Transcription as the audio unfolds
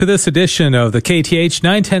To this edition of the KTH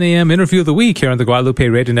 910 AM Interview of the Week here on the Guadalupe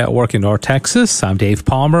Radio Network in North Texas. I'm Dave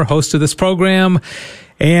Palmer, host of this program,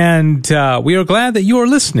 and we are glad that you are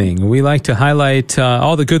listening. We like to highlight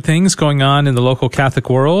all the good things going on in the local Catholic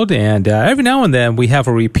world, and every now and then we have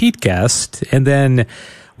a repeat guest, and then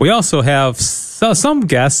we also have some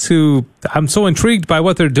guests who I'm so intrigued by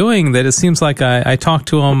what they're doing that it seems like I talk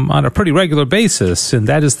to them on a pretty regular basis, and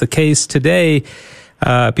that is the case today.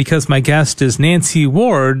 Because my guest is Nancy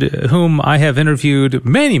Ward, whom I have interviewed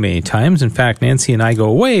many, many times. In fact, Nancy and I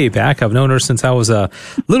go way back. I've known her since I was a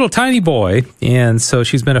little tiny boy, and so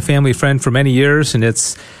she's been a family friend for many years, and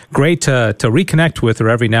it's great to reconnect with her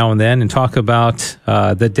every now and then and talk about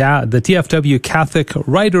the DFW Catholic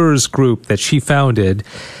Writers Group that she founded.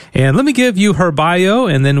 And let me give you her bio,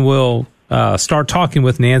 and then we'll start talking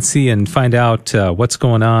with Nancy and find out what's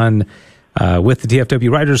going on with the DFW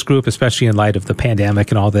Writers Group, especially in light of the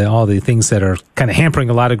pandemic and all the things that are kind of hampering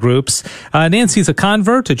a lot of groups. Nancy's a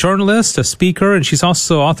convert, a journalist, a speaker, and she's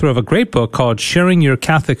also author of a great book called Sharing Your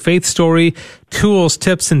Catholic Faith Story, Tools,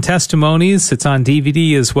 Tips, and Testimonies. It's on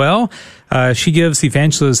DVD as well. She gives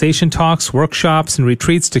evangelization talks, workshops, and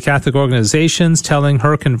retreats to Catholic organizations, telling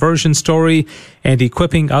her conversion story and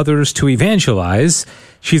equipping others to evangelize.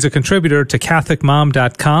 She's a contributor to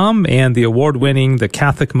CatholicMom.com and the award-winning The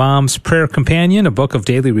Catholic Mom's Prayer Companion, a book of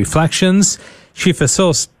daily reflections. She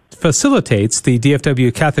facilitates the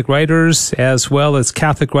DFW Catholic Writers as well as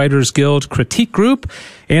Catholic Writers Guild Critique Group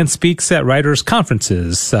and speaks at writers'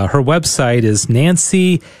 conferences. Her website is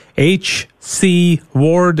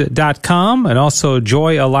nancyhcward.com and also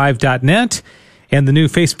joyalive.net and the new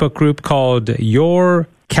Facebook group called Your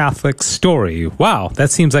Catholic Story. Wow, that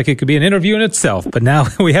seems like it could be an interview in itself, but now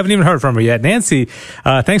we haven't even heard from her yet. Nancy,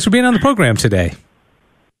 thanks for being on the program today.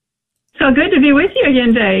 So good to be with you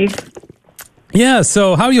again, Dave. Yeah,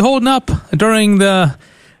 so how are you holding up during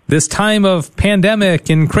this time of pandemic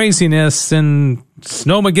and craziness and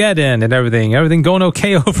snowmageddon and everything? Everything going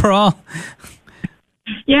okay overall?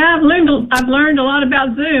 Yeah, I've learned a lot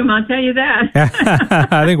about Zoom, I'll tell you that.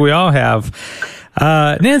 I think we all have.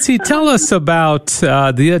 Nancy, tell us about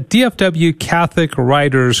the DFW Catholic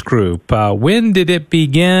Writers Group. When did it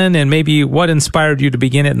begin, and maybe what inspired you to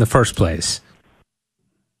begin it in the first place?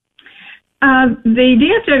 The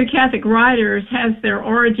DFW Catholic Writers has their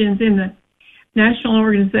origins in the national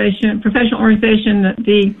organization, professional organization,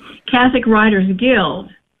 the Catholic Writers Guild.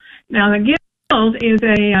 Now, the Guild is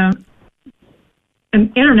an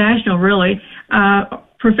international, really,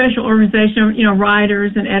 professional organization,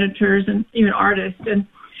 writers and editors and even artists.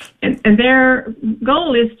 And their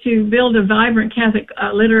goal is to build a vibrant Catholic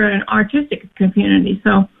literary and artistic community.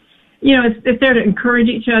 So, it's there to encourage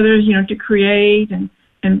each other, to create and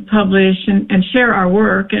publish and share our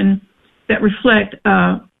work and that reflect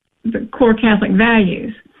the core Catholic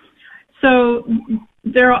values. So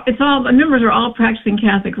the members are all practicing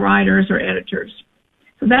Catholic writers or editors.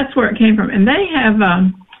 So that's where it came from. And they have,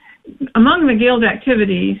 among the Guild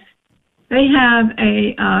activities, they have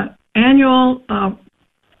a annual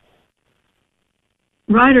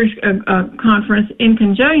writers conference in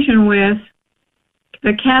conjunction with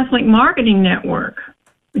the Catholic Marketing Network,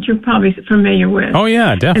 which you're probably familiar with. Oh,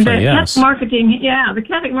 yeah, definitely, and yes. The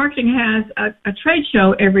Catholic Marketing has a trade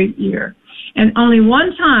show every year, and only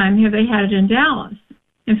one time have they had it in Dallas.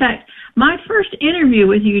 In fact, my first interview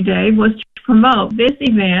with you, Dave, was to promote this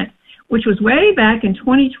event, which was way back in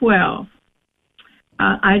 2012.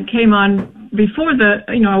 I came on before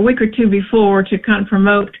a week or two before to kind of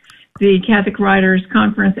promote the Catholic Writers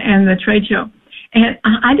Conference and the trade show. And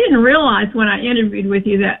I didn't realize when I interviewed with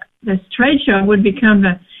you that this trade show would become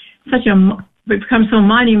so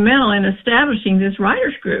monumental in establishing this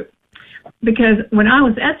writers group. Because when I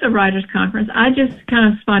was at the Writers Conference, I just kind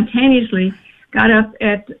of spontaneously got up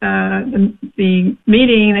at the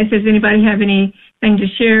meeting. They said, does anybody have anything to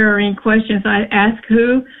share or any questions? I asked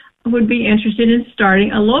who would be interested in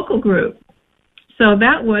starting a local group. So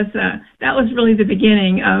that was really the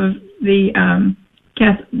beginning of the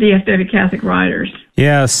DFW Catholic Writers.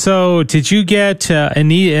 Yeah, so did you get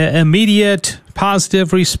an immediate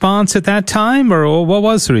positive response at that time, or what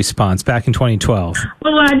was the response back in 2012?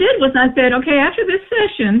 Well, what I did was I said, okay, after this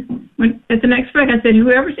session, at the next break, I said,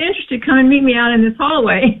 whoever's interested, come and meet me out in this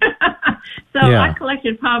hallway. I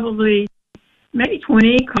collected probably maybe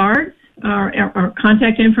 20 cards or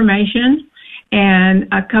contact information, and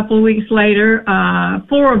a couple of weeks later,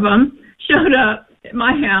 4 of them showed up at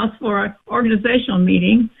my house for an organizational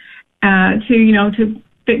meeting to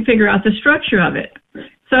figure out the structure of it.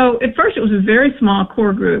 So at first it was a very small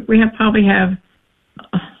core group. We probably have,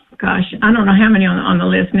 I don't know how many on the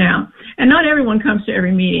list now. And not everyone comes to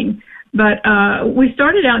every meeting. But we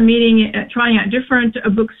started out trying out different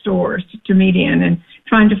bookstores to meet in, and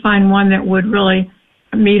trying to find one that would really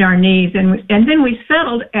meet our needs. And then we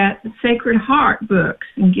settled at Sacred Heart Books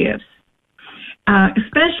and Gifts.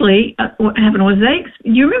 Especially what happened was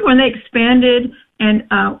do you remember when they expanded and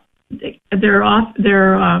their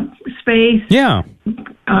space? Yeah.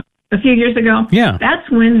 A few years ago. Yeah. That's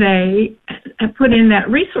when they put in that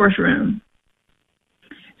resource room.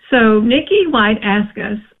 So Nikki White asked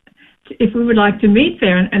us if we would like to meet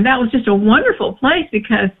there, and that was just a wonderful place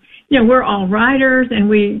because, you know, we're all writers and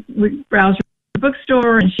we browse the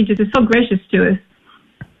bookstore, and she just is so gracious to us.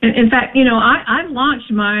 And in fact, you know, I launched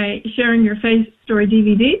my Sharing Your Faith Story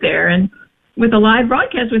DVD there, and with a live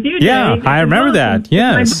broadcast with you, yeah, Dave. I remember that.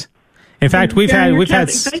 Yes. In fact, we've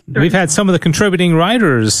had some of the contributing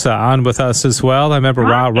writers on with us as well. I remember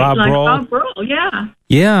Rob Roll. Rob Roll, yeah.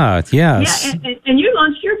 Yeah, yes. Yeah, and you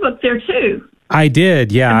launched your book there too. I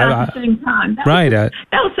did, yeah. About the same time. That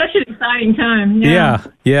was such an exciting time. Yeah.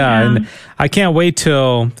 And I can't wait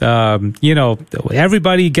till,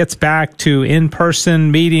 everybody gets back to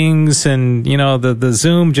in-person meetings, and, you know, the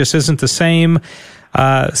Zoom just isn't the same.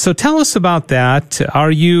 So tell us about that.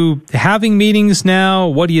 Are you having meetings now?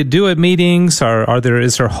 What do you do at meetings?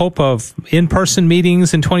 Is there hope of in-person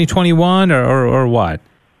meetings in 2021 or what?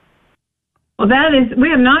 Well, we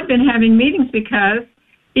have not been having meetings because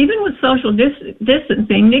even with social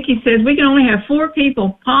distancing, Nikki says we can only have 4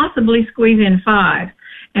 people, possibly squeeze in 5.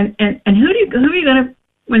 And who are you going to,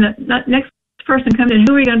 when the next person comes in,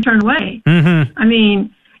 who are you going to turn away? Mm-hmm. I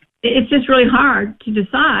mean, it's just really hard to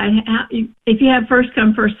decide if you have first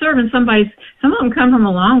come, first serve, and some of them come from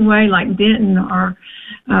a long way, like Denton or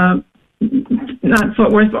not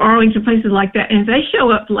Fort Worth, but Arlington, places like that. And if they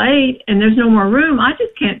show up late and there's no more room, I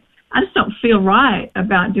just don't feel right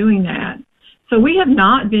about doing that. So we have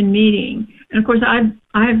not been meeting, and of course,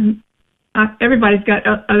 everybody's got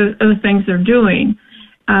other things they're doing,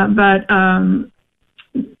 but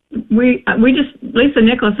we just, Lisa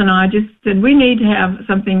Nicholas and I just said we need to have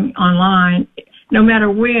something online, no matter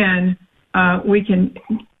when we can,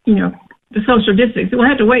 you know, the social distancing. We'll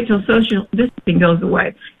have to wait till social distancing goes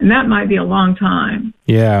away, and that might be a long time.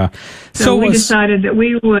 Yeah. So we decided that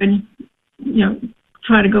we would, you know,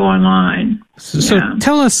 try to go online. So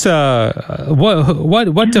tell us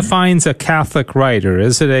what defines a Catholic writer?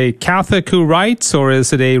 Is it a Catholic who writes, or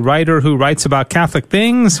is it a writer who writes about Catholic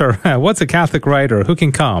things, or what's a Catholic writer? Who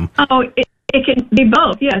can come? Oh, it can be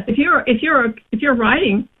both. Yes, if you're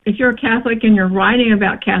a Catholic and you're writing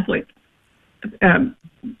about Catholic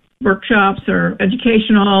workshops or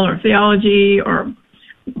educational or theology or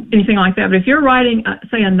anything like that, but if you're writing,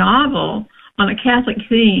 say, a novel on a Catholic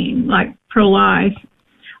theme like pro-life,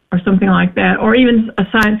 or something like that, or even a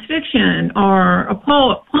science fiction or a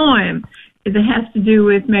poem that has to do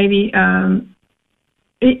with maybe,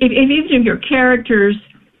 if your characters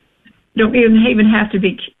don't even have to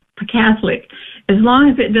be Catholic, as long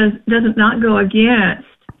as it doesn't not go against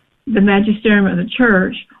the magisterium of the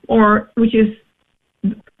Church, or which is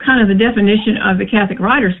kind of the definition of the Catholic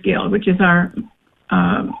Writers Guild, which is our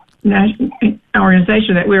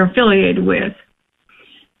organization that we're affiliated with.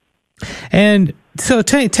 And so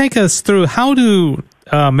take us through, how do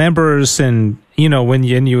members, and when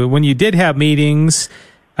you did have meetings,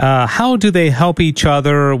 how do they help each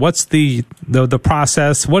other? What's the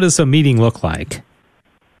process? What does a meeting look like?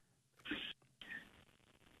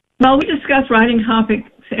 Well, we discuss writing topics,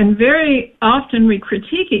 and very often we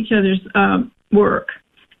critique each other's work.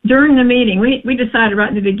 During the meeting, we decided right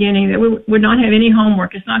at the beginning that we would not have any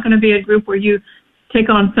homework. It's not going to be a group where you take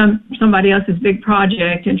on somebody else's big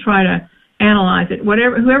project and try to analyze it.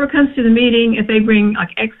 Whoever comes to the meeting, if they bring like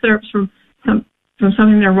excerpts from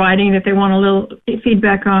something they're writing that they want a little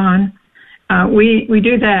feedback on, we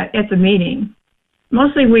do that at the meeting.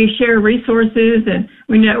 Mostly we share resources and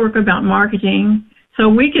we network about marketing, so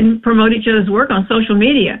we can promote each other's work on social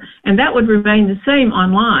media, and that would remain the same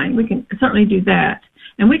online. We can certainly do that.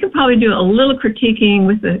 And we could probably do a little critiquing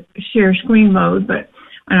with the share screen mode, but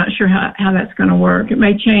I'm not sure how that's going to work. It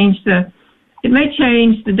may change the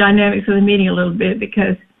dynamics of the meeting a little bit,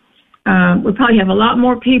 because we probably have a lot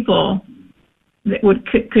more people that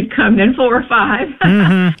could come than 4 or 5.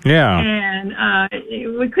 Mm-hmm. Yeah.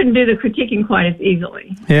 And we couldn't do the critiquing quite as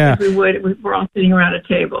easily as we would if we're all sitting around a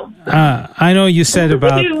table. I know you said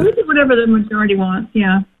about... We do whatever the majority wants,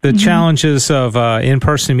 yeah. The challenges of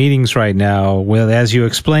in-person meetings right now, well, as you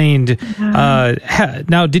explained.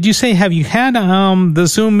 Now, did you say, have you had the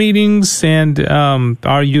Zoom meetings, and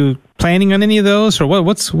are you planning on any of those, or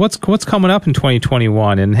what's coming up in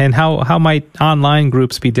 2021, and how might online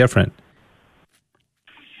groups be different?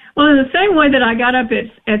 Well, in the same way that I got up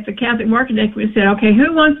at the Catholic Marketing Day, we said, okay,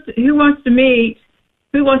 who wants to meet?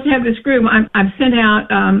 Who wants to have this group? I've sent out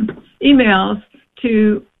emails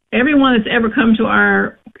to everyone that's ever come to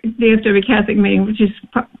our DFW Catholic meeting, which is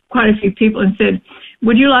quite a few people, and said,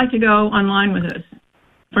 would you like to go online with us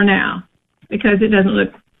for now? Because it doesn't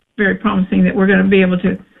look very promising that we're going to be able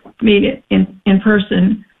to meet it in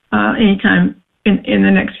person anytime in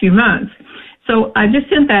the next few months. So I just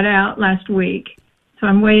sent that out last week. So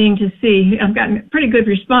I'm waiting to see. I've gotten a pretty good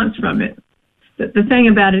response from it. The thing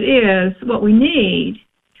about it is, what we need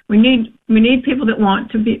people that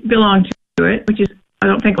want to belong to it, which is, I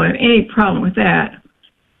don't think we'll have any problem with that.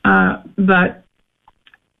 But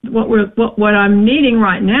what I'm needing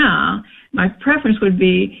right now, my preference would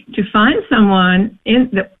be to find someone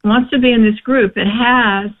that wants to be in this group that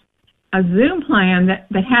has a Zoom plan that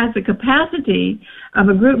has the capacity of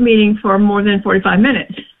a group meeting for more than 45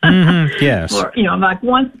 minutes. Mm-hmm. Yes. Or, like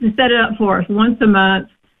once to set it up for us once a month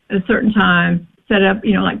at a certain time, set up,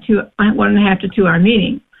 like 1.5 to 2 hour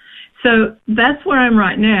meeting. So that's where I'm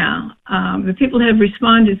right now. The people who have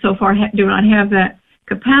responded so far do not have that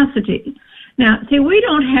capacity. Now, see, we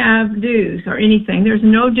don't have dues or anything. There's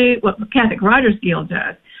no due. What the Catholic Writers Guild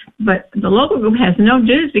does, but the local group has no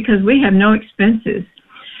dues because we have no expenses.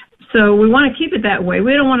 So we want to keep it that way.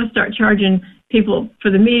 We don't want to start charging people for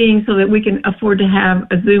the meeting so that we can afford to have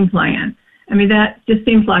a Zoom plan. I mean, that just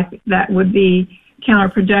seems like that would be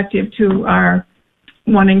counterproductive to our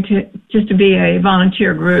wanting to be a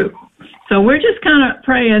volunteer group. So we're just kind of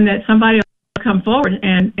praying that somebody will come forward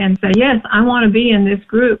and say, yes, I want to be in this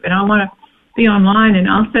group and I want to be online, and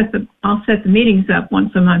I'll set the meetings up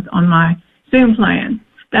once a month on my Zoom plan.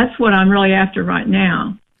 That's what I'm really after right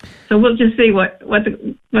now. So we'll just see what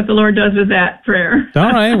the Lord does with that prayer.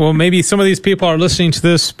 All right. Well, maybe some of these people are listening to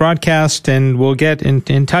this broadcast, and we'll get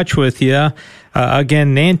in touch with you.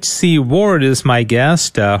 Again, Nancy Ward is my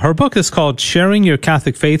guest. Her book is called Sharing Your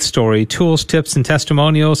Catholic Faith Story, Tools, Tips, and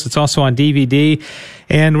Testimonials. It's also on DVD.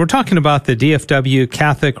 And we're talking about the DFW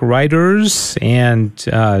Catholic Writers, and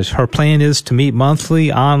her plan is to meet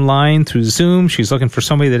monthly online through Zoom. She's looking for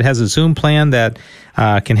somebody that has a Zoom plan that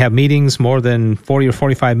can have meetings more than 40 or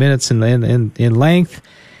 45 minutes in length.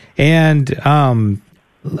 And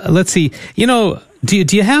let's see, do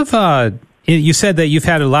you have you said that you've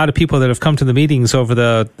had a lot of people that have come to the meetings over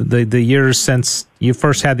the years since you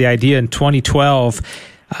first had the idea in 2012.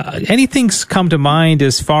 Anything's come to mind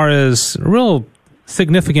as far as real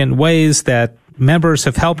significant ways that members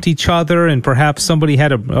have helped each other, and perhaps somebody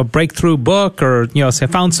had a breakthrough book, or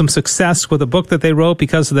found some success with a book that they wrote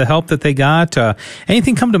because of the help that they got?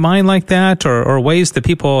 Anything come to mind like that, or ways that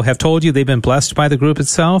people have told you they've been blessed by the group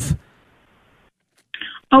itself?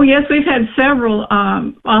 Oh, yes, we've had several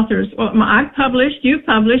authors. Well, I've published, you've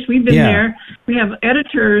published, we've been there. We have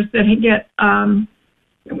editors that get,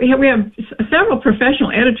 we have several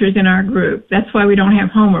professional editors in our group. That's why we don't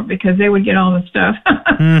have homework, because they would get all the stuff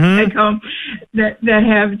take home that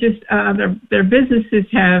have just, their businesses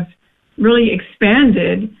have really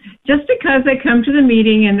expanded just because they come to the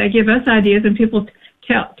meeting and they give us ideas, and people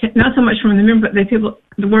tell, not so much from the member, but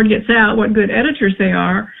the word gets out what good editors they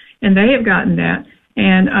are, and they have gotten that.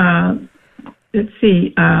 And let's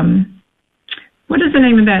see, what is the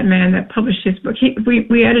name of that man that published his book?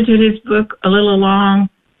 We edited his book a little along.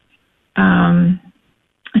 I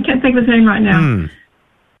can't think of his name right now.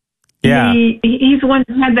 Yeah, he's the one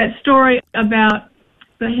who had that story about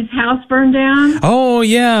his house burned down. Oh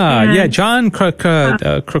yeah, John Krastomic.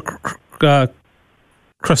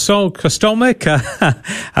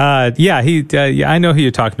 I know who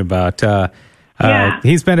you're talking about.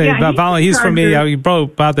 He's been he's from me. He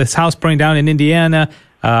wrote about this house burning down in Indiana.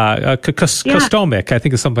 Kostomic, I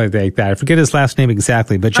think it's something like that. I forget his last name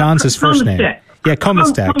exactly, but John's his first name. Yeah,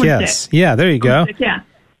 Komistek, yes. Yeah, there you go.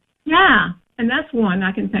 Yeah, and that's one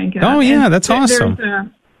I can think of. Oh, yeah, that's awesome.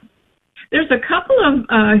 There's a couple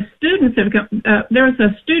of students that have come. There's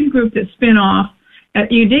a student group that spin off at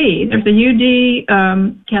UD. There's a UD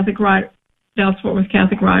Catholic Writers, Dallas Fort Worth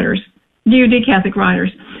Catholic Writers, UD Catholic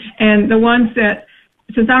Writers. And the ones that,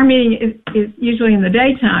 since our meeting is usually in the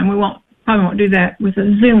daytime, probably won't do that with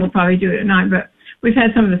a Zoom. We'll probably do it at night. But we've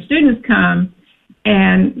had some of the students come,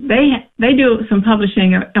 and they do some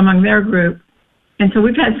publishing among their group. And so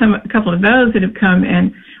we've had a couple of those that have come,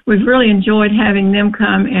 and we've really enjoyed having them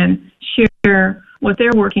come and share what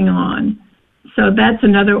they're working on. So that's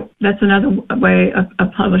another way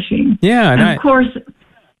of publishing. Yeah, and of course,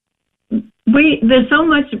 there's so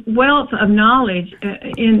much wealth of knowledge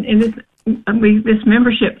in this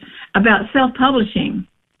membership about self-publishing.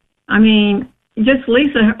 I mean, just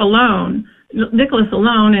Lisa alone Nicholas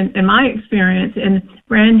alone, in my experience, and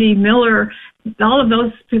Brandy Miller, all of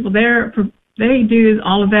those people there, they do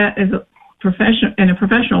all of that as a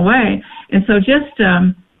professional way. And so just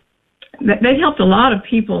they helped a lot of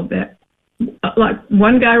people that, like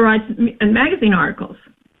one guy writes in magazine articles,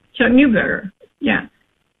 Chuck Newberger,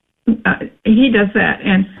 he does that.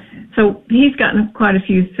 And so he's gotten quite a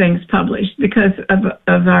few things published because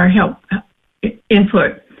of our help,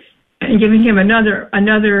 input, and giving him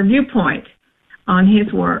another viewpoint on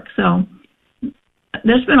his work. So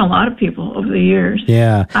there's been a lot of people over the years.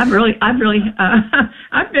 Yeah, I've I've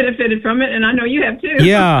benefited from it, and I know you have too.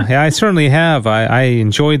 Yeah, I certainly have. I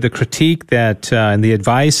enjoyed the critique that and the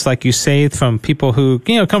advice, like you say, from people who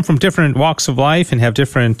come from different walks of life and have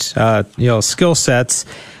different skill sets.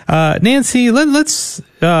 Nancy, let's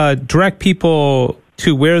direct people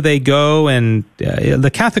to where they go and the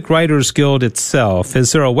Catholic Writers Guild itself.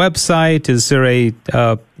 Is there a website? Is there a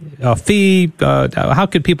fee? How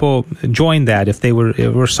could people join that if they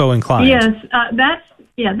were so inclined? Yes, that's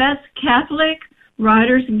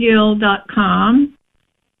CatholicWritersGuild.com.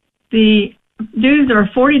 The dues are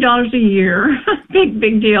 $40 a year.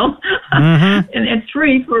 big deal. Mm-hmm. And it's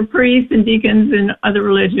free for priests and deacons and other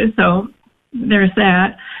religious. So there's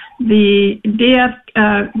that. The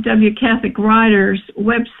DFW Catholic Writers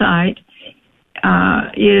website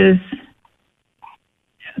it's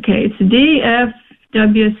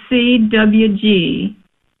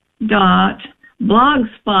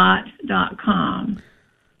dfwcwg.blogspot.com.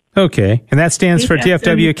 Okay, and that stands for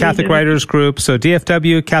DFW Catholic Writers Group. So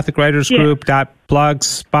DFW Catholic Writers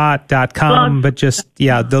Group.blogspot.com, but just,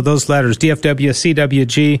 those letters,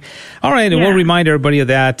 DFWCWG. All right, and we'll remind everybody of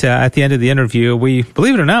that at the end of the interview.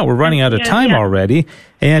 Believe it or not, we're running out of time already.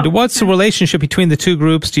 And what's the relationship between the two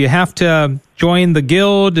groups? Do you have to join the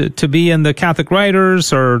guild to be in the Catholic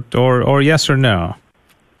Writers, or yes or no?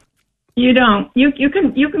 You don't. You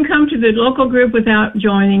can come to the local group without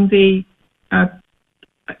joining the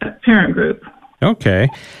parent group. Okay.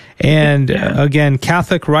 And again,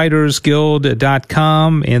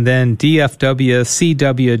 CatholicWritersGuild.com and then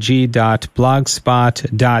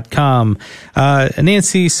DFWCWG.blogspot.com.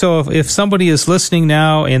 Nancy, so if somebody is listening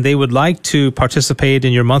now and they would like to participate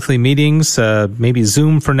in your monthly meetings, maybe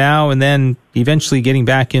Zoom for now and then eventually getting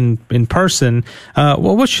back in person,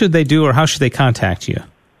 what should they do or how should they contact you?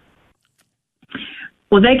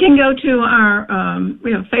 Well, they can go to our,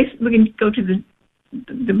 we can go to the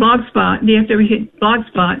Blogspot, DFW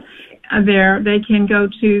Blogspot. There, they can go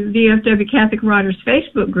to DFW Catholic Writers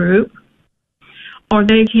Facebook group, or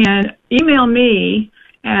they can email me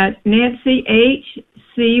at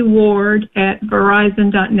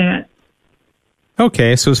nancyhcward@verizon.net.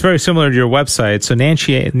 Okay, so it's very similar to your website. So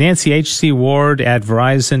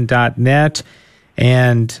nancyhcward@verizon.net,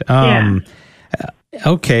 and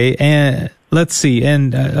okay, and let's see.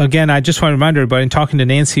 And again, I just want to remind everybody, in talking to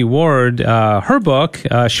Nancy Ward, her book,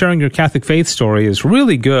 Sharing Your Catholic Faith Story, is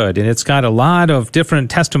really good. And it's got a lot of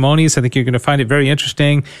different testimonies. I think you're going to find it very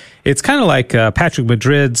interesting. It's kind of like Patrick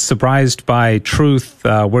Madrid's Surprised by Truth,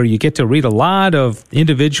 where you get to read a lot of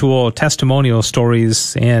individual testimonial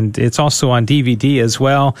stories. And it's also on DVD as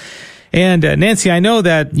well. And Nancy, I know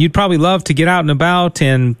that you'd probably love to get out and about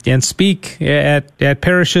and speak at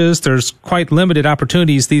parishes. There's quite limited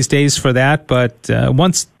opportunities these days for that, but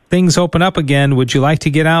once things open up again, would you like to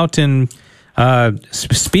get out and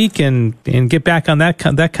speak and get back on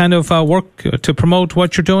that kind of work to promote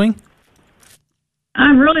what you're doing?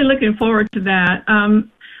 I'm really looking forward to that.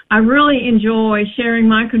 I really enjoy sharing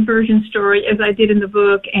my conversion story as I did in the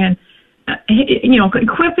book, and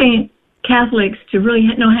equipping Catholics to really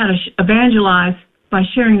know how to evangelize by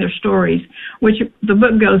sharing their stories, which the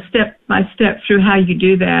book goes step by step through how you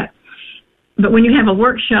do that. But when you have a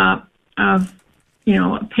workshop of,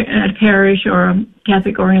 at a parish or a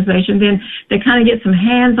Catholic organization, then they kind of get some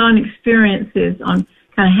hands-on experiences on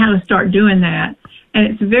kind of how to start doing that. And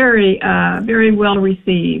it's very, very well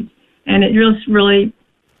received. And it just really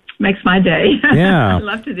makes my day. Yeah. I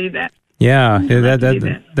love to do that. Yeah,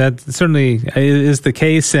 that certainly is the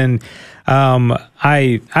case, and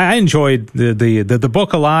I enjoyed the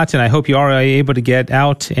book a lot, and I hope you are able to get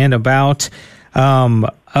out and about.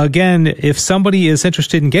 Again, if somebody is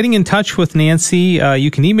interested in getting in touch with Nancy, you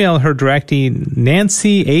can email her directly,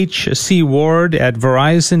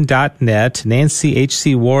 nancyhcward@verizon.net,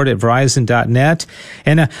 nancyhcward@verizon.net.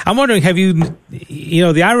 And I'm wondering, have you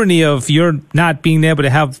the irony of your not being able to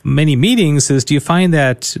have many meetings is, do you find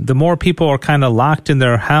that the more people are kind of locked in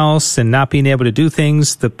their house and not being able to do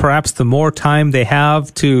things, perhaps the more time they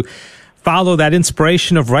have to follow that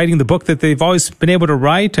inspiration of writing the book that they've always been able to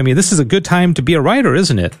write? I mean, this is a good time to be a writer,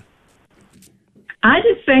 isn't it? I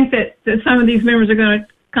just think that some of these members are going to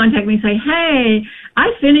contact me and say, hey,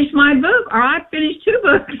 I finished my book, or I finished 2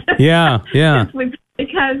 books. Yeah.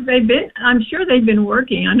 Because I'm sure they've been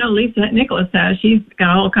working. I know Lisa Nicholas has. She's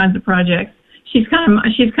got all kinds of projects. She's kind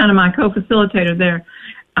of my co-facilitator there.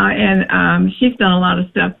 And she's done a lot of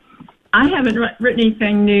stuff. I haven't written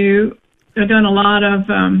anything new. I've done a lot of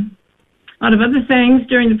other things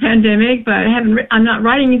during the pandemic, but I'm not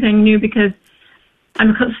writing anything new because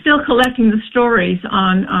I'm still collecting the stories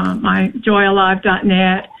on my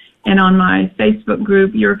joyalive.net and on my Facebook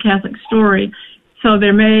group, Your Catholic Story. So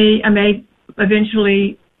I may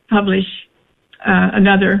eventually publish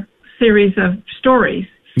another series of stories.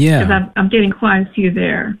 Yeah, because I'm getting quite a few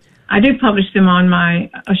there. I do publish them on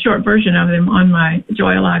a short version of them on my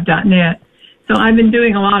joyalive.net. So I've been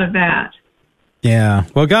doing a lot of that. Yeah.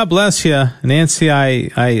 Well, God bless you, Nancy.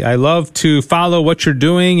 I love to follow what you're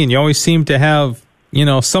doing, and you always seem to have,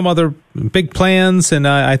 some other big plans, and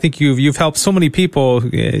I think you've helped so many people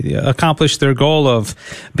accomplish their goal of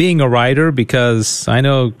being a writer, because I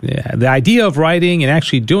know the idea of writing and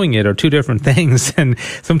actually doing it are 2 different things, and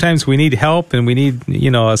sometimes we need help and we need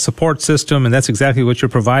a support system, and that's exactly what you're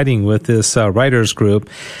providing with this writers group.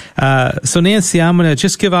 So Nancy, I'm going to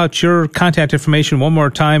just give out your contact information one more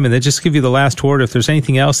time, and then just give you the last word. If there's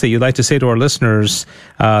anything else that you'd like to say to our listeners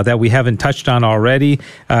that we haven't touched on already,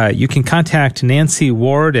 you can contact Nancy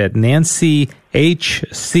Ward at Nancy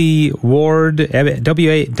H.C. Ward,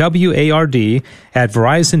 W-A-R-D, at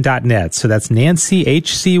Verizon.net. So that's Nancy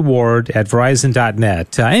H.C. Ward at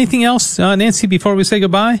Verizon.net. Anything else, Nancy, before we say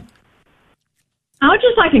goodbye? I would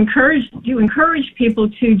just like to encourage people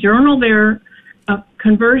to journal their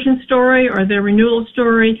conversion story or their renewal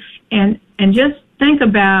story, and just think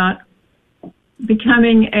about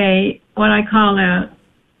becoming what I call an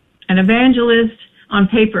evangelist on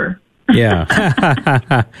paper.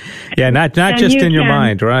 Yeah. Yeah, not just in your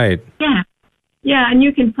mind, right? Yeah, and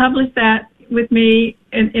you can publish that with me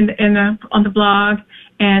on the blog,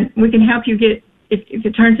 and we can help you get, if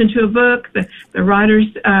it turns into a book, the writers,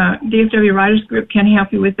 DFW Writers Group can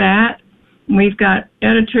help you with that. And we've got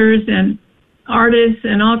editors and artists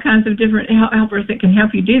and all kinds of different helpers that can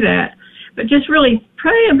help you do that. But just really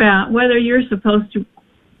pray about whether you're supposed to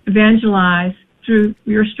evangelize through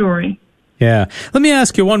your story. Yeah. Let me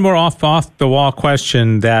ask you one more off-the-wall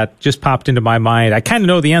question that just popped into my mind. I kind of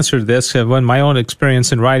know the answer to this when my own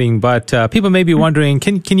experience in writing, but people may be wondering,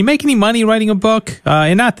 can you make any money writing a book?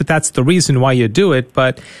 And not that that's the reason why you do it,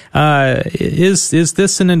 but is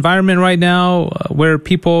this an environment right now where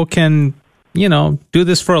people can, do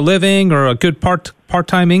this for a living or a good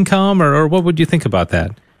part-time income, or what would you think about that?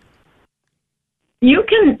 You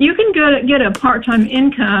can get a part-time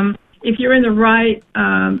income if you're in the right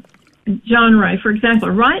genre. For example,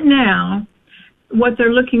 right now, what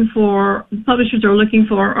they're looking for, publishers are looking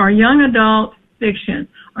for, are young adult fiction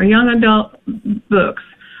or young adult books,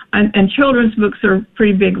 and children's books are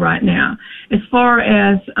pretty big right now. As far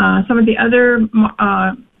as some of the other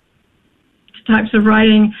types of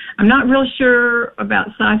writing, I'm not real sure about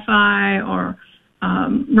sci-fi or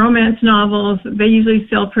romance novels. They usually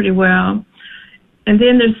sell pretty well. And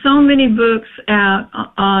then there's so many books out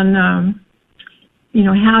on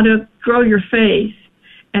how to grow your faith,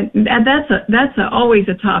 and that's always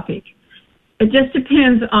a topic. It just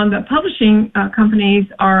depends on the publishing companies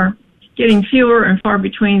are getting fewer and far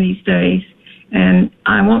between these days, and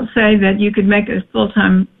I won't say that you could make a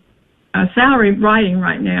full-time salary writing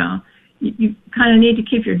right now. You kind of need to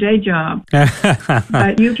keep your day job,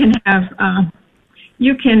 but you can have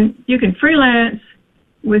you can freelance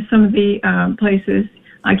with some of the places.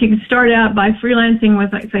 Like you can start out by freelancing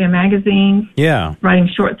with, like, say, a magazine. Yeah. Writing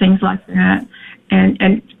short things like that,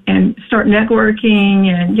 and start networking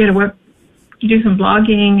and do some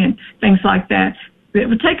blogging and things like that. It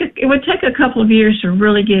would take a couple of years to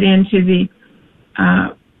really get into the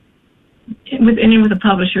with any of the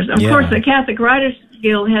publishers. Of course, the Catholic Writers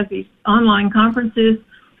Guild has these online conferences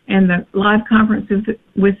and the live conferences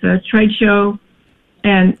with the trade show,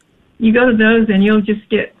 and you go to those and you'll just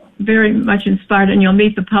get very much inspired, and you'll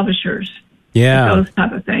meet the publishers. Yeah. Those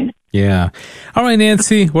type of things. Yeah. All right,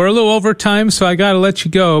 Nancy, we're a little over time, so I got to let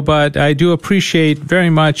you go, but I do appreciate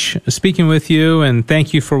very much speaking with you, and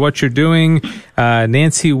thank you for what you're doing.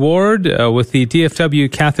 Nancy Ward with the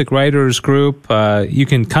DFW Catholic Writers Group. You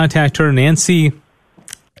can contact her, Nancy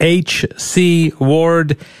H.C.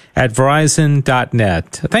 Ward at Verizon.net.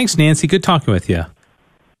 Thanks, Nancy. Good talking with you.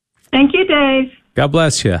 Thank you, Dave. God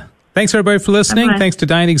bless you. Thanks, everybody, for listening. Bye-bye. Thanks to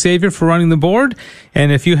Diane Xavier for running the board. And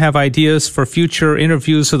if you have ideas for future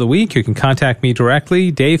interviews of the week, you can contact me directly,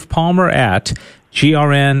 Dave Palmer at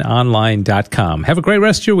grnonline.com. Have a great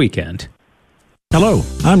rest of your weekend. Hello,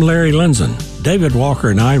 I'm Larry Linson. David Walker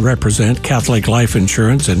and I represent Catholic Life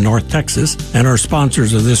Insurance in North Texas and are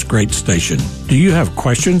sponsors of this great station. Do you have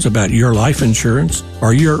questions about your life insurance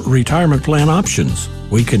or your retirement plan options?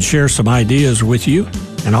 We can share some ideas with you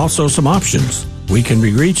and also some options. We can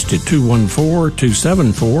be reached at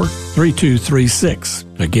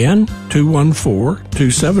 214-274-3236. Again,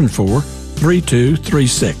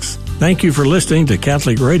 214-274-3236. Thank you for listening to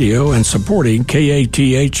Catholic Radio and supporting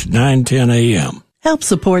KATH 910 AM. Help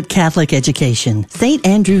support Catholic education. St.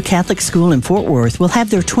 Andrew Catholic School in Fort Worth will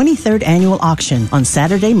have their 23rd annual auction on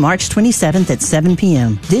Saturday, March 27th at 7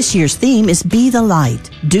 p.m. This year's theme is Be the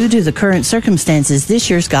Light. Due to the current circumstances,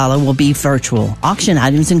 this year's gala will be virtual. Auction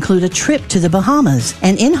items include a trip to the Bahamas,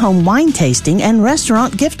 an in-home wine tasting, and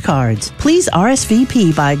restaurant gift cards. Please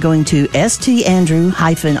RSVP by going to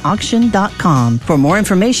standrew-auction.com. For more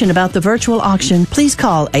information about the virtual auction, please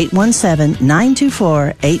call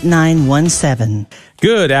 817-924-8917.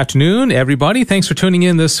 Good afternoon, everybody. Thanks for tuning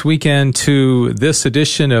in this weekend to this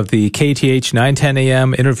edition of the KATH 910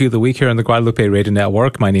 AM Interview of the Week here on the Guadalupe Radio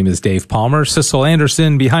Network. My name is Dave Palmer. Cecil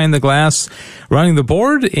Anderson behind the glass running the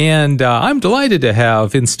board, and I'm delighted to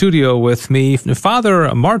have in studio with me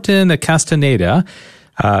Father Martin Castaneda,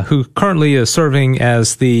 who currently is serving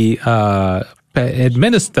as the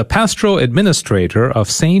pastoral administrator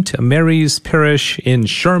of St. Mary's Parish in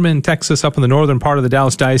Sherman, Texas, up in the northern part of the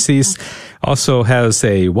Dallas Diocese. Also has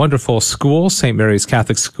a wonderful school, St. Mary's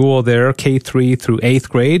Catholic School there, K-3 through 8th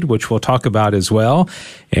grade, which we'll talk about as well.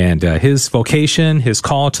 And his vocation, his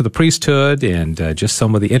call to the priesthood, and just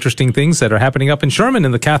some of the interesting things that are happening up in Sherman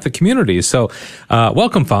in the Catholic community. So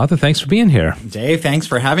welcome, Father. Thanks for being here. Dave, thanks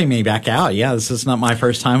for having me back out. Yeah, this is not my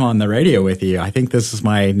first time on the radio with you. I think this is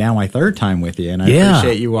my third time with you, and I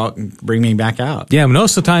appreciate you bringing me back out. Yeah,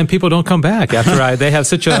 most of the time people don't come back after they have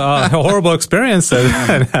such a horrible experience. No,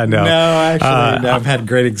 actually, I've had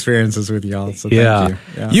great experiences with y'all, so thank you.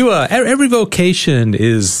 Yeah. Every vocation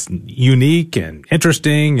is unique and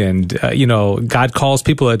interesting, and God calls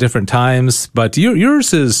people at different times, but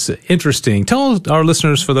yours is interesting. Tell our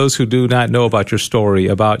listeners, for those who do not know about your story,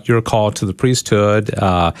 about your call to the priesthood.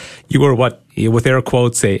 You were with air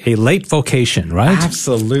quotes, a late vocation, right?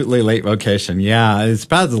 Absolutely late vocation. Yeah, it's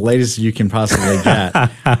about the latest you can possibly get.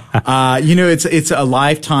 It's a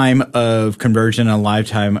lifetime of conversion, a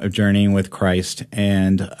lifetime of journeying with Christ,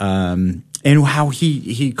 and how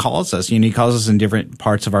he calls us. He calls us in different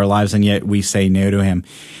parts of our lives, and yet we say no to him.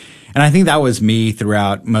 And I think that was me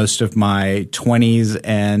throughout most of my 20s.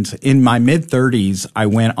 And in my mid-30s, I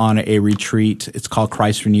went on a retreat. It's called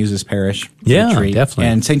Christ Renews His Parish retreat. Definitely.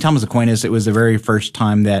 And St. Thomas Aquinas, it was the very first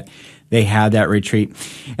time that they had that retreat.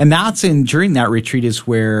 And during that retreat is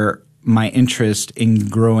where my interest in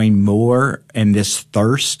growing more and this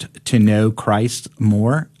thirst to know Christ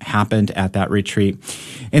more happened at that retreat.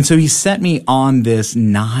 And so he set me on this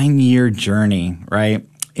 9-year journey, right?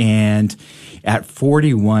 And at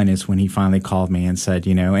 41 is when he finally called me and said,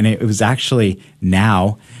 and it was actually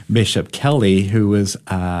now Bishop Kelly, who was,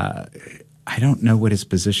 I don't know what his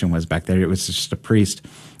position was back there. It was just a priest,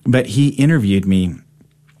 but he interviewed me.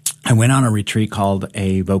 I went on a retreat called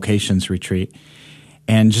a vocations retreat.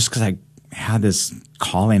 And just because I had this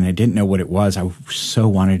calling, I didn't know what it was. I so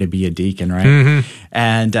wanted to be a deacon, right? Mm-hmm.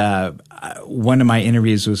 And one of my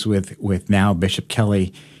interviews was with now Bishop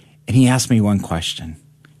Kelly, and he asked me one question.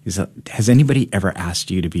 He said, has anybody ever asked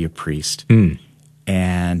you to be a priest?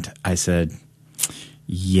 And I said,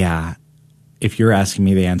 yeah. If you're asking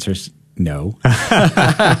me, the answer is no.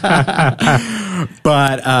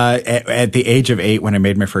 But at the age of 8, when I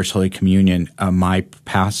made my first Holy Communion,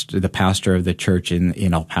 the pastor of the church in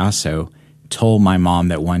El Paso, told my mom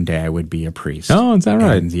that one day I would be a priest. Oh, is that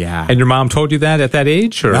right? And, yeah. And your mom told you that at that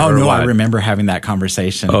age? No, I remember having that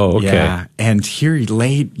conversation. Oh, okay. Yeah. And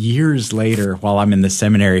years later, while I'm in the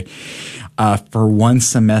seminary, for one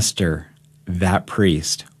semester, that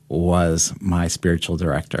priest was my spiritual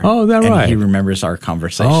director. Oh, is that right? And he remembers our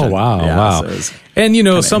conversation. Oh, wow, yeah, wow. So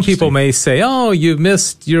and, some people may say, oh, you've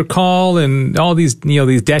missed your call and all these,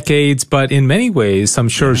 these decades. But in many ways, I'm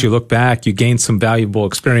sure as you look back, you gained some valuable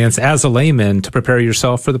experience as a layman to prepare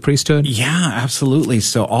yourself for the priesthood. Yeah, absolutely.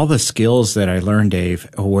 So all the skills that I learned, Dave,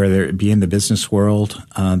 whether it be in the business world,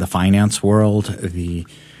 the finance world,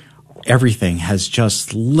 everything has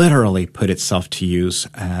just literally put itself to use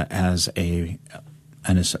as a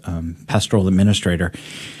pastoral administrator,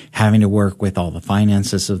 having to work with all the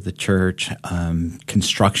finances of the church,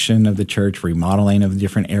 construction of the church, remodeling of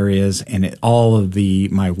different areas, and all of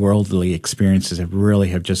my worldly experiences have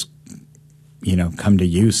just come to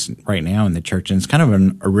use right now in the church. And it's kind of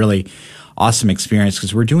a really awesome experience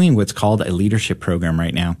because we're doing what's called a leadership program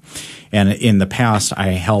right now. And in the past,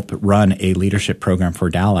 I helped run a leadership program for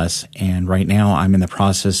Dallas. And right now I'm in the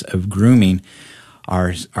process of grooming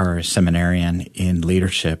our seminarian in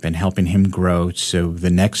leadership and helping him grow so the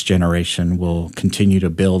next generation will continue to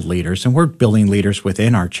build leaders. And we're building leaders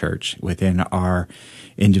within our church, within our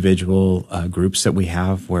individual groups that we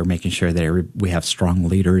have. We're making sure that we have strong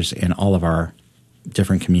leaders in all of our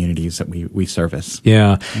different communities that we service.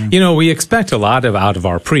 Yeah. We expect a lot out of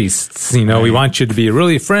our priests. We want you to be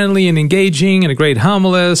really friendly and engaging and a great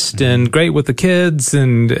homilist and great with the kids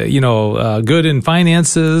and, good in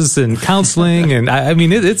finances and counseling. And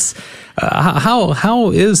it's,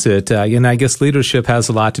 how is it? And I guess leadership has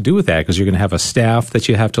a lot to do with that because you're going to have a staff that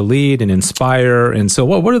you have to lead and inspire. And so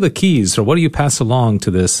what are the keys or what do you pass along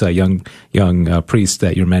to this young priest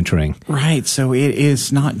that you're mentoring? Right. So it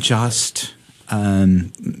is not just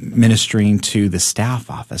ministering to the staff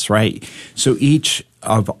office, right? So each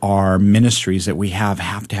of our ministries that we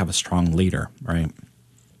have to have a strong leader, right?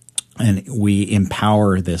 And we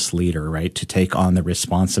empower this leader, right, to take on the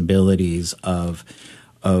responsibilities of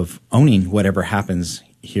owning whatever happens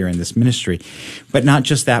here in this ministry. But not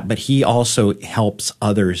just that, but he also helps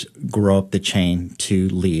others grow up the chain to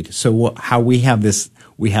lead. So how we have this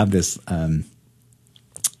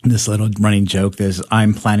little running joke is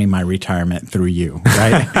I'm planning my retirement through you,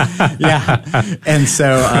 right? Yeah. And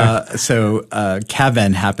so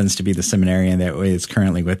Kevin happens to be the seminarian that is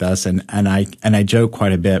currently with us. And I joke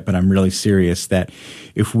quite a bit, but I'm really serious that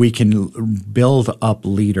if we can build up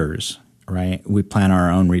leaders, right, we plan our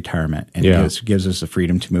own retirement and it gives us the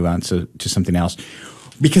freedom to move on to something else.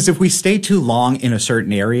 Because if we stay too long in a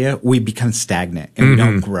certain area, we become stagnant and we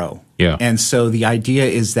don't grow. Yeah. And so the idea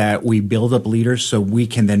is that we build up leaders so we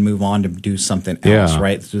can then move on to do something else,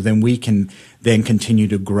 right? So then we can then continue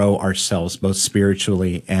to grow ourselves both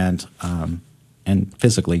spiritually and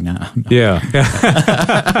physically now. Yeah.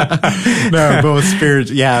 No, both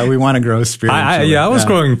spiritually. Yeah, we want to grow spiritually. I was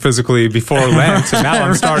growing physically before Lent, and now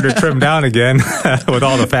I'm starting to trim down again with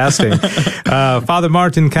all the fasting. Father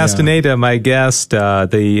Martin Castaneda, my guest,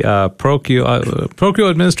 the Procul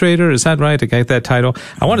Administrator, is that right? I get that title.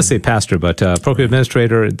 I want to say pastor, but Procul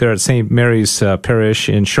Administrator there at St. Mary's Parish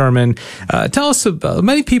in Sherman. Tell us,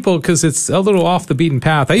 many people, because it's a little off the beaten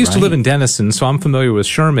path. I used to live in Denison, so I'm familiar with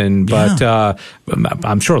Sherman, but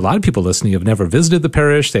I'm sure a lot of people listening have never visited the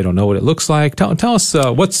parish. They don't know what it looks like. Tell us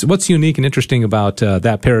what's unique and interesting about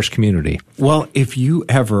that parish community. Well, if you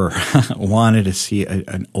ever wanted to see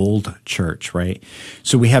an old church, right?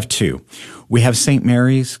 So we have two. We have St.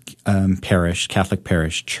 Mary's Parish, Catholic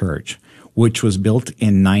Parish Church, which was built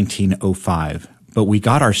in 1905, but we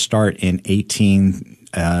got our start in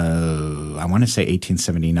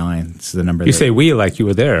 1879. It's the number. You say we like you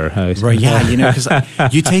were there. Right, yeah, because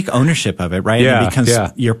you take ownership of it, right? Yeah, it becomes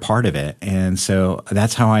you're part of it. And so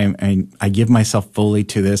that's how I give myself fully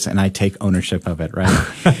to this and I take ownership of it, right?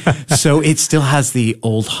 So it still has the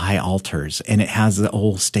old high altars and it has the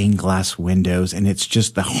old stained glass windows and it's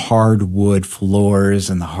just the hardwood floors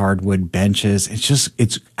and the hardwood benches.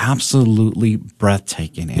 It's absolutely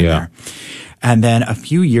breathtaking in there. And then a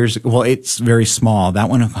few years ago, well, it's very small. That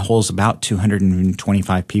one holds about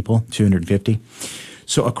 225 people, 250.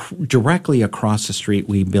 So directly across the street,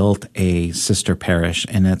 we built a sister parish,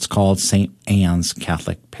 and it's called St. Anne's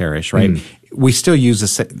Catholic Parish, right? We still use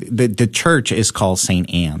the church is called St.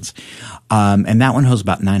 Anne's. And that one holds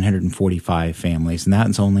about 945 families, and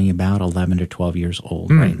that's only about 11 to 12 years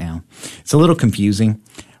old right now. It's a little confusing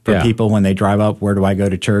for people when they drive up, where do I go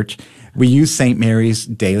to church? We use St. Mary's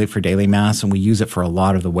for daily mass, and we use it for a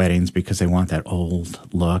lot of the weddings because they want that old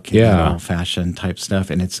look and that old-fashioned type stuff,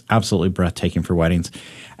 and it's absolutely breathtaking for weddings.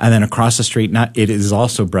 And then across the street, it is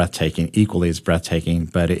also breathtaking, equally as breathtaking,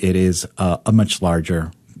 but it is a much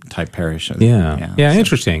larger type parish. Yeah,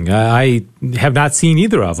 interesting. I have not seen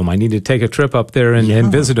either of them. I need to take a trip up there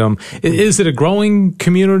and visit them. Is it a growing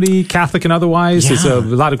community, Catholic and otherwise? Yeah. Is there a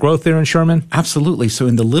lot of growth there in Sherman? Absolutely. So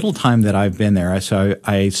in the little time that I've been there,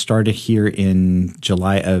 I started here in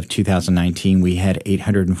July of 2019. We had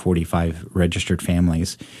 845 registered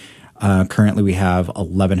families. Currently, we have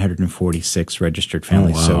 1,146 registered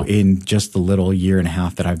families. Oh, wow. So in just the little year and a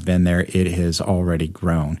half that I've been there, it has already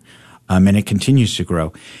grown. And it continues to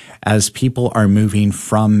grow. As people are moving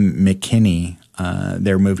from McKinney,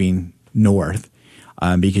 they're moving north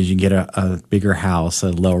because you get a bigger house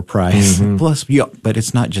at a lower price. Plus, but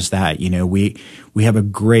it's not just that. We have a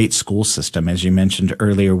great school system. As you mentioned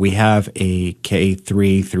earlier, we have a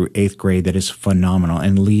K3 through 8th grade that is phenomenal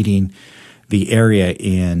and leading the area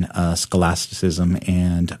in scholasticism,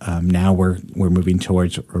 and now we're moving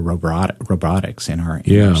towards robotics in our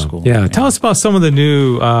school. Yeah, tell us about some of the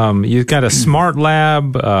new. You've got a smart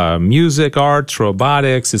lab, music, arts,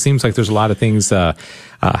 robotics. It seems like there's a lot of things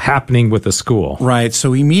happening with the school. Right.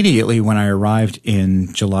 So immediately when I arrived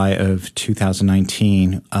in July of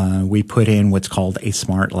 2019, we put in what's called a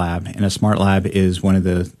smart lab, and a smart lab is one of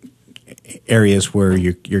the areas where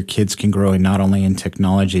your kids can grow, in not only in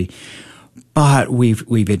technology, but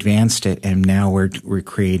we've advanced it, and now we're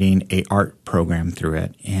creating a art program through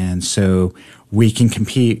it, and so we can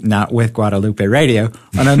compete not with Guadalupe Radio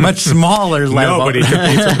on a much smaller level. Nobody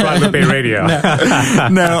competes with Guadalupe Radio.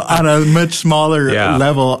 No, on a much smaller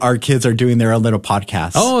level, our kids are doing their own little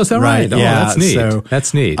podcasts. Oh, is that right? Oh, yeah, that's neat. So,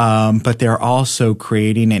 that's neat. But they're also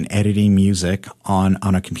creating and editing music on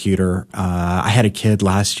a computer. I had a kid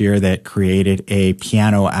last year that created a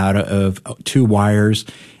piano out of 2 wires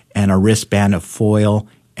and a wristband of foil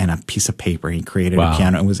and a piece of paper. He created a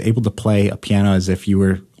piano and was able to play a piano as if you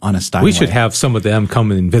were on a Steinway. We should have some of them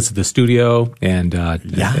come and visit the studio. And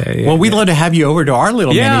well, we'd love to have you over to our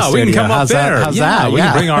little mini studio. We can come up there. How's that? We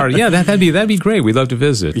can bring our that'd be great. We'd love to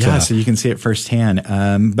visit. Yeah, so you can see it firsthand.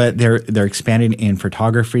 But they're expanding in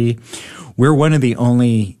photography. We're one of the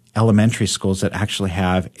only elementary schools that actually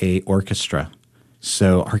have a orchestra.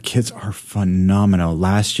 So our kids are phenomenal.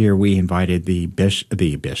 Last year we invited the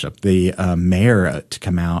mayor to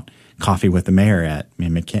come out, coffee with the mayor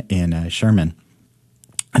in Sherman,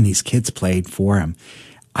 and these kids played for him.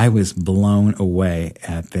 I was blown away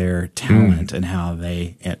at their talent and how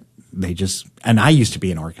they just. And I used to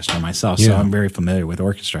be in orchestra myself, so I'm very familiar with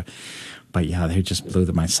orchestra. But yeah, they just blew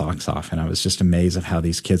my socks off, and I was just amazed of how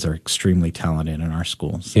these kids are extremely talented in our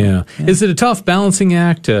schools. So, yeah. Is it a tough balancing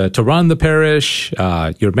act to run the parish?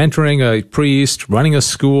 You're mentoring a priest, running a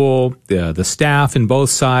school, the staff in both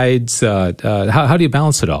sides. How do you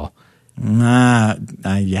balance it all? Yeah,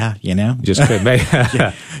 Just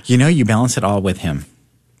you balance it all with him.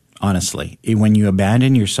 Honestly, when you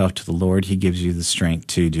abandon yourself to the Lord, He gives you the strength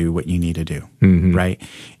to do what you need to do, right?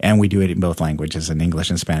 And we do it in both languages, in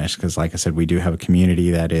English and Spanish, because like I said, we do have a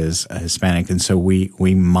community that is Hispanic, and so we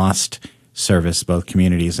must service both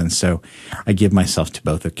communities, and so I give myself to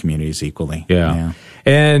both the communities equally. Yeah.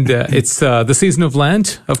 And it's the season of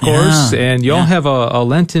Lent, of course, and you all have a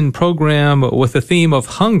Lenten program with the theme of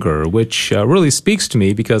hunger, which really speaks to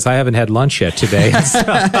me because I haven't had lunch yet today.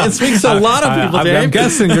 It speaks to a lot of people, Dave. I'm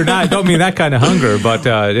guessing don't mean that kind of hunger, but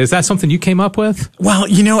is that something you came up with? Well,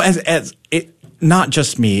 as it. Not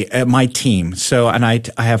just me, my team. So, and I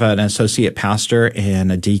have an associate pastor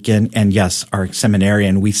and a deacon, and yes, our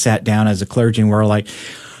seminarian. We sat down as a clergy, and we're like,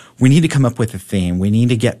 we need to come up with a theme. We need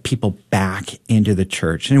to get people back into the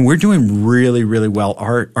church, and we're doing really, really well.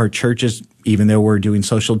 Our churches, even though we're doing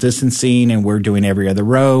social distancing and we're doing every other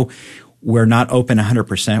row, we're not open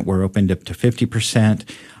 100%. We're open to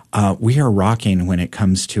 50%. We are rocking when it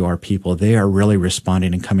comes to our people. They are really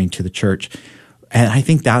responding and coming to the church. And I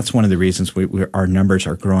think that's one of the reasons our numbers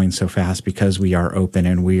are growing so fast, because we are open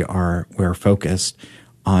and we're focused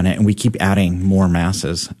on it, and we keep adding more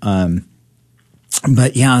masses.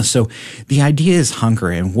 But yeah, so the idea is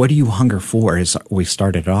hunger, and what do you hunger for? Is we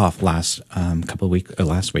started off last week,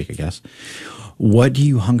 I guess. What do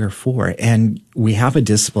you hunger for? And we have a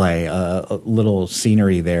display, a little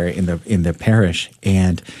scenery there in the parish,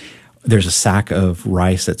 and there's a sack of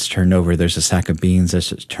rice that's turned over. There's a sack of beans that's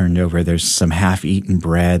turned over. There's some half-eaten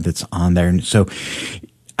bread that's on there. And so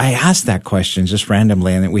I asked that question just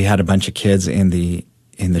randomly, and we had a bunch of kids in the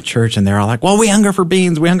church, and they're all like, well, we hunger for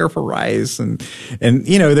beans, we hunger for rice. And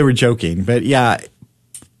they were joking. But yeah,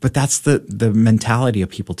 but that's the mentality of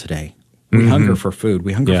people today. We hunger for food.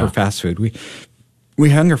 We hunger for fast food. We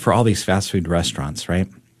hunger for all these fast food restaurants, right?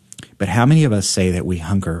 But how many of us say that we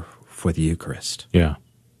hunger for the Eucharist? Yeah.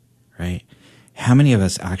 Right? How many of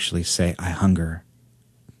us actually say, I hunger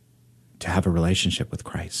to have a relationship with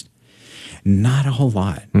Christ? Not a whole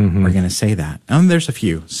lot are going to say that. There's a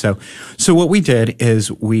few. So what we did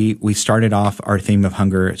is we started off our theme of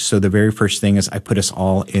hunger. So the very first thing is I put us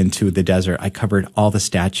all into the desert. I covered all the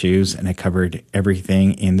statues, and I covered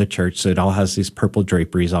everything in the church. So it all has these purple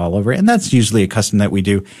draperies all over it. And that's usually a custom that we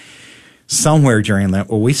do somewhere during Lent.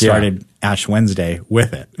 Well, we started Ash Wednesday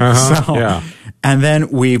with it. And then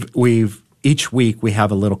we've each week we have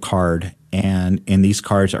a little card, and in these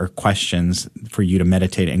cards are questions for you to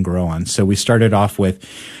meditate and grow on. So we started off with,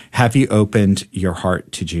 have you opened your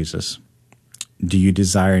heart to Jesus? Do you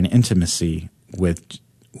desire an intimacy with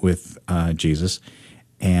Jesus?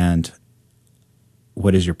 And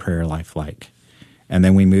what is your prayer life like? And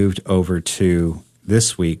then we moved over to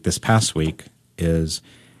this past week is,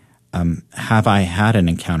 have I had an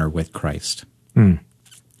encounter with Christ?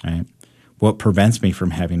 Right? What prevents me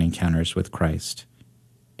from having encounters with Christ?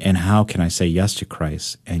 And how can I say yes to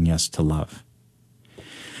Christ and yes to love?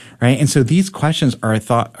 Right? And so these questions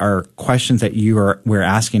are questions that we're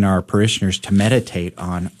asking our parishioners to meditate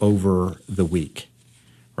on over the week,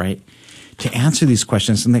 right? To answer these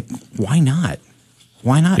questions, and why not?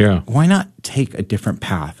 Why not? Yeah. Why not take a different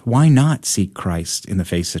path? Why not seek Christ in the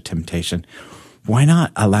face of temptation? Why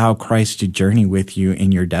not allow Christ to journey with you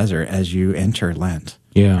in your desert as you enter Lent?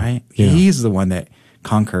 Yeah. Right? Yeah. He's the one that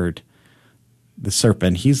conquered the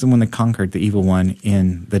serpent. He's the one that conquered the evil one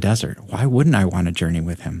in the desert. Why wouldn't I want to journey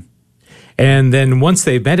with him? And then once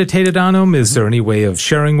they've meditated on them, is there any way of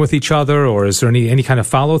sharing with each other, or is there any kind of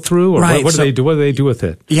follow through, or Right, what do they do? What do they do with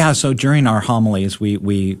it? Yeah, so during our homilies,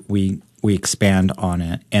 we expand on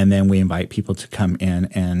it, and then we invite people to come in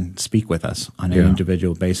and speak with us on an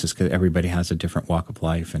individual basis, because everybody has a different walk of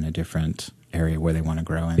life and a different area where they want to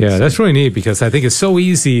grow in. Yeah, that's really neat, because I think it's so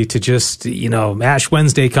easy to just, Ash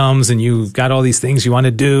Wednesday comes and you've got all these things you want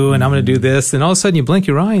to do, and I'm going to do this, and all of a sudden you blink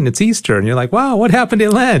your eye and it's Easter, and you're like, wow, what happened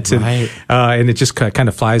in Lent? Right. And it just kind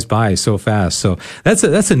of flies by so fast. So that's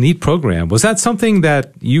a neat program. Was that something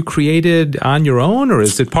that you created on your own, or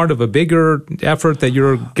is it part of a bigger effort that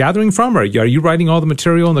you're gathering from, or are you writing all the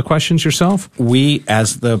material and the questions yourself? We,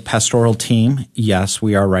 as the pastoral team, yes,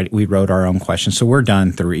 we wrote our own questions. So we're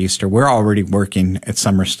done through Easter. We're already working at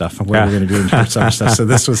summer stuff, and what we're going to do in summer stuff. So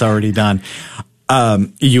this was already done.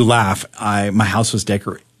 You laugh. My house was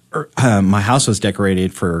decorated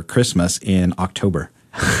for Christmas in October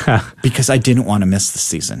because I didn't want to miss the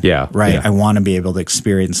season. Yeah, right. yeah. I want to be able to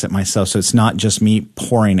experience it myself. So it's not just me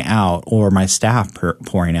pouring out or my staff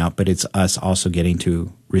pouring out, but it's us also getting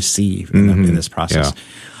to receive in this process.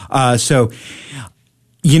 Yeah. So,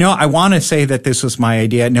 I want to say that this was my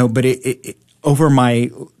idea. No, but over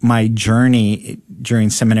my journey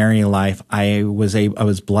during seminary life, I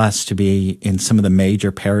was blessed to be in some of the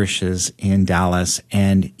major parishes in Dallas,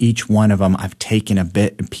 and each one of them I've taken a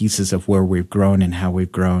bit and pieces of where we've grown and how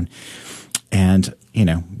we've grown, and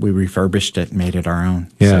we refurbished it and made it our own.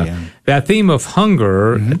 Yeah. So, That theme of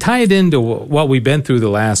hunger tied into what we've been through the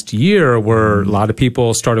last year, where a lot of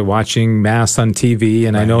people started watching Mass on TV.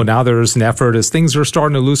 And I know now there's an effort as things are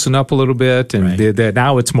starting to loosen up a little bit. And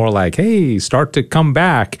now it's more like, hey, start to come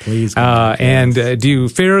back. Please come back, And do you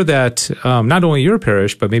fear that not only your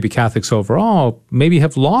parish, but maybe Catholics overall, maybe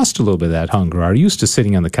have lost a little bit of that hunger, are used to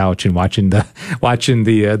sitting on the couch and watching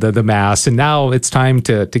the Mass, and now it's time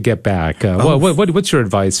to get back? What's your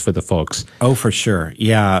advice for the folks? Oh, for sure.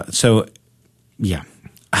 Yeah. So,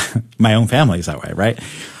 my own family is that way, right?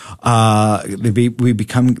 We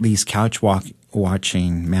become these couch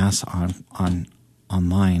watching Mass online,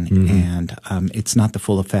 and it's not the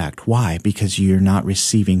full effect. Why? Because you're not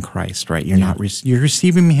receiving Christ, right? You're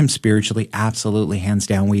receiving Him spiritually, absolutely, hands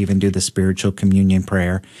down. We even do the spiritual communion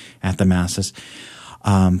prayer at the Masses,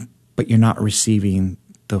 but you're not receiving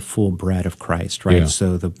the full bread of Christ, right? Yeah.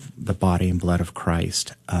 So the body and blood of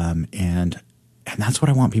Christ, and that's what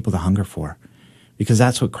I want people to hunger for, because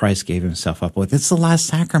that's what Christ gave Himself up with. It's the last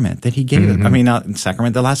sacrament that He gave us. I mean, not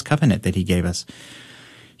sacrament, the last covenant that He gave us.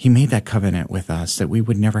 He made that covenant with us that we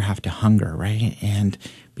would never have to hunger, right? And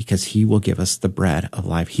because He will give us the bread of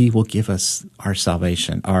life, He will give us our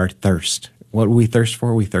salvation, our thirst. What we thirst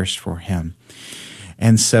for Him.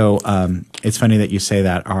 And so it's funny that you say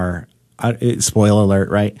that. Spoiler alert,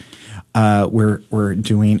 right? We're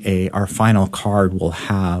doing our final card will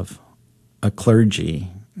have a clergy,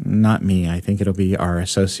 not me. I think it'll be our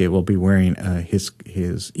associate. Will be wearing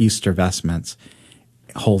his Easter vestments,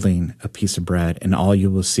 holding a piece of bread, and all you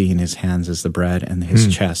will see in his hands is the bread and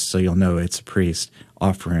his chest. So you'll know it's a priest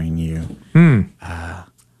offering you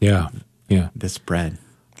this bread.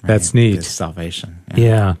 Right? That's neat. This salvation.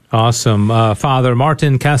 Yeah, awesome. Father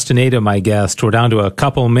Martin Castaneda, my guest. We're down to a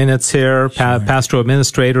couple minutes here. Sure. Pastoral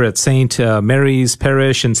administrator at St. Mary's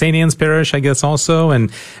Parish and St. Anne's Parish, I guess, also.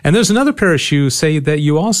 And there's another parish you say that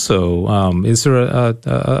you also, is there a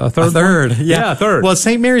third? A third, one? yeah. A third. Well,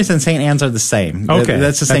 St. Mary's and St. Anne's are the same. Okay.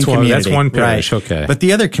 That's the same community. That's one parish, right. Okay. But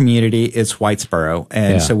the other community is Whitesboro.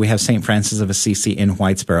 And so we have St. Francis of Assisi in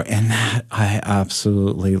Whitesboro. And I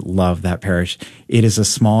absolutely love that parish. It is a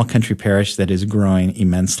small country parish that is growing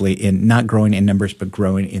immensely, not growing in numbers, but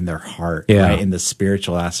growing in their heart, right, in the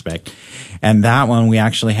spiritual aspect. And that one, we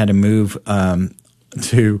actually had to move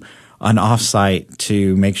to an offsite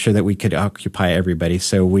to make sure that we could occupy everybody.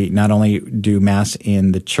 So we not only do Mass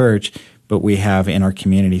in the church, But we have in our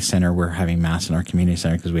community center, we're having Mass in our community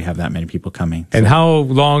center because we have that many people coming. And how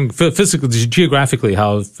long, physically, geographically,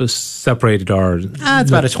 how separated are? It's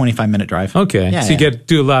about a 25-minute drive. Okay. So you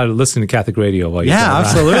do a lot of listening to Catholic radio while you're Yeah,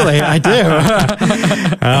 absolutely. I do.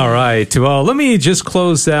 All right. Well, let me just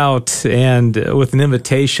close out and with an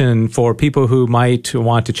invitation for people who might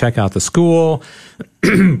want to check out the school.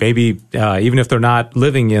 Maybe even if they're not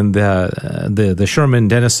living in the Sherman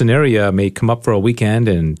Denison area, may come up for a weekend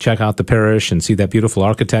and check out the parish and see that beautiful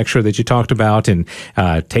architecture that you talked about, and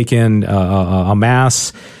take in a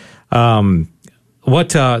mass.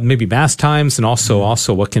 What maybe mass times, and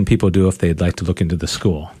also what can people do if they'd like to look into the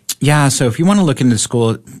school? Yeah, so if you want to look into the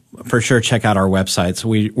school, for sure check out our websites.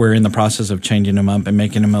 We're in the process of changing them up and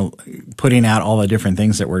making them putting out all the different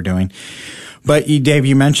things that we're doing. But Dave,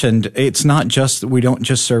 you mentioned it's not just, we don't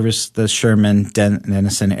just service the Sherman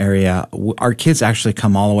Denison area. Our kids actually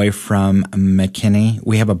come all the way from McKinney.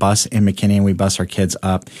 We have a bus in McKinney, and we bus our kids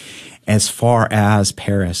up as far as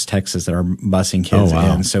Paris, Texas, that are busing kids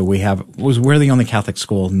in. So we're the only Catholic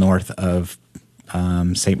school north of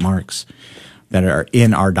St. Mark's that are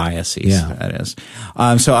in our diocese. That is.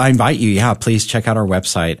 So I invite you, please check out our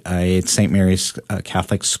website. It's St. Mary's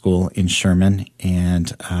Catholic School in Sherman,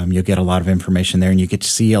 and you'll get a lot of information there, and you get to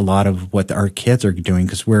see a lot of what our kids are doing,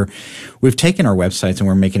 because we've taken our websites and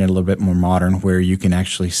we're making it a little bit more modern, where you can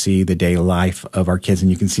actually see the daily life of our kids, and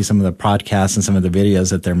you can see some of the podcasts and some of the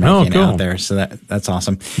videos that they're making out there. So that's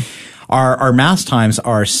awesome. Our Mass times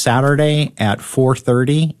are Saturday at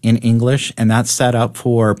 4:30 in English, and that's set up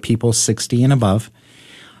for people 60 and above.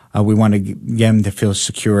 We want to get them to feel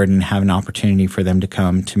secured and have an opportunity for them to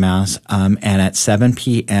come to Mass. And at 7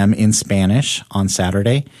 p.m. in Spanish on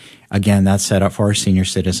Saturday. Again, that's set up for our senior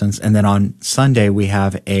citizens. And then on Sunday, we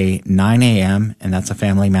have a 9 a.m., and that's a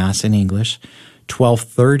family Mass in English,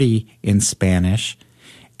 12:30 in Spanish.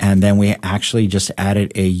 And then we actually just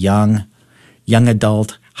added a young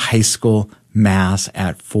adult high school Mass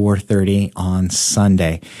at 4:30 on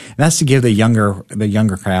Sunday. And that's to give the younger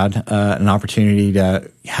crowd an opportunity to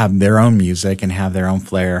have their own music and have their own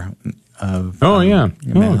flair of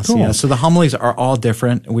Mass. Cool. Yeah. So the homilies are all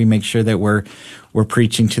different. We make sure that we're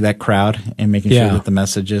preaching to that crowd and making sure that the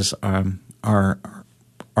messages are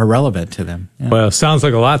relevant to them. Yeah. Well, sounds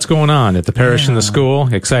like a lot's going on at the parish and the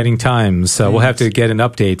school. Exciting times. We'll have to get an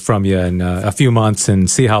update from you in a few months and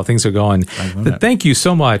see how things are going. Thank you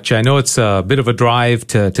so much. I know it's a bit of a drive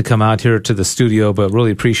to come out here to the studio, but really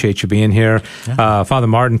appreciate you being here. Yeah. Father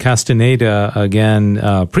Martin Castaneda, again,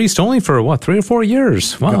 priest only for 3 or 4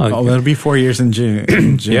 years. Wow. It'll be 4 years in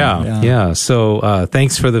June. Yeah. So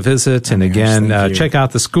thanks for the visit. And again, check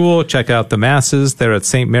out the school, check out the Masses. They're at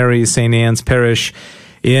St. Mary's, St. Anne's Parish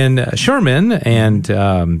in Sherman, and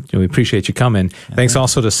we appreciate you coming. Thanks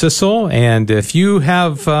also to Sissel. And if you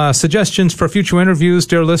have suggestions for future interviews,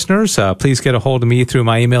 dear listeners, please get a hold of me through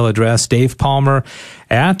my email address,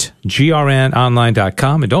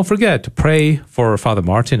 davepalmer@grnonline.com. And don't forget to pray for Father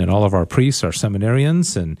Martin and all of our priests, our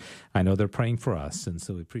seminarians, and I know they're praying for us, and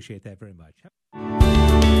so we appreciate that very much.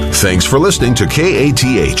 Thanks for listening to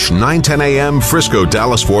KATH 910 AM Frisco,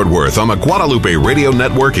 Dallas, Fort Worth on the Guadalupe Radio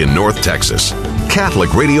Network in North Texas.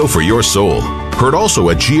 Catholic radio for your soul. Heard also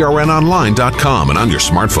at grnonline.com and on your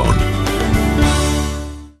smartphone.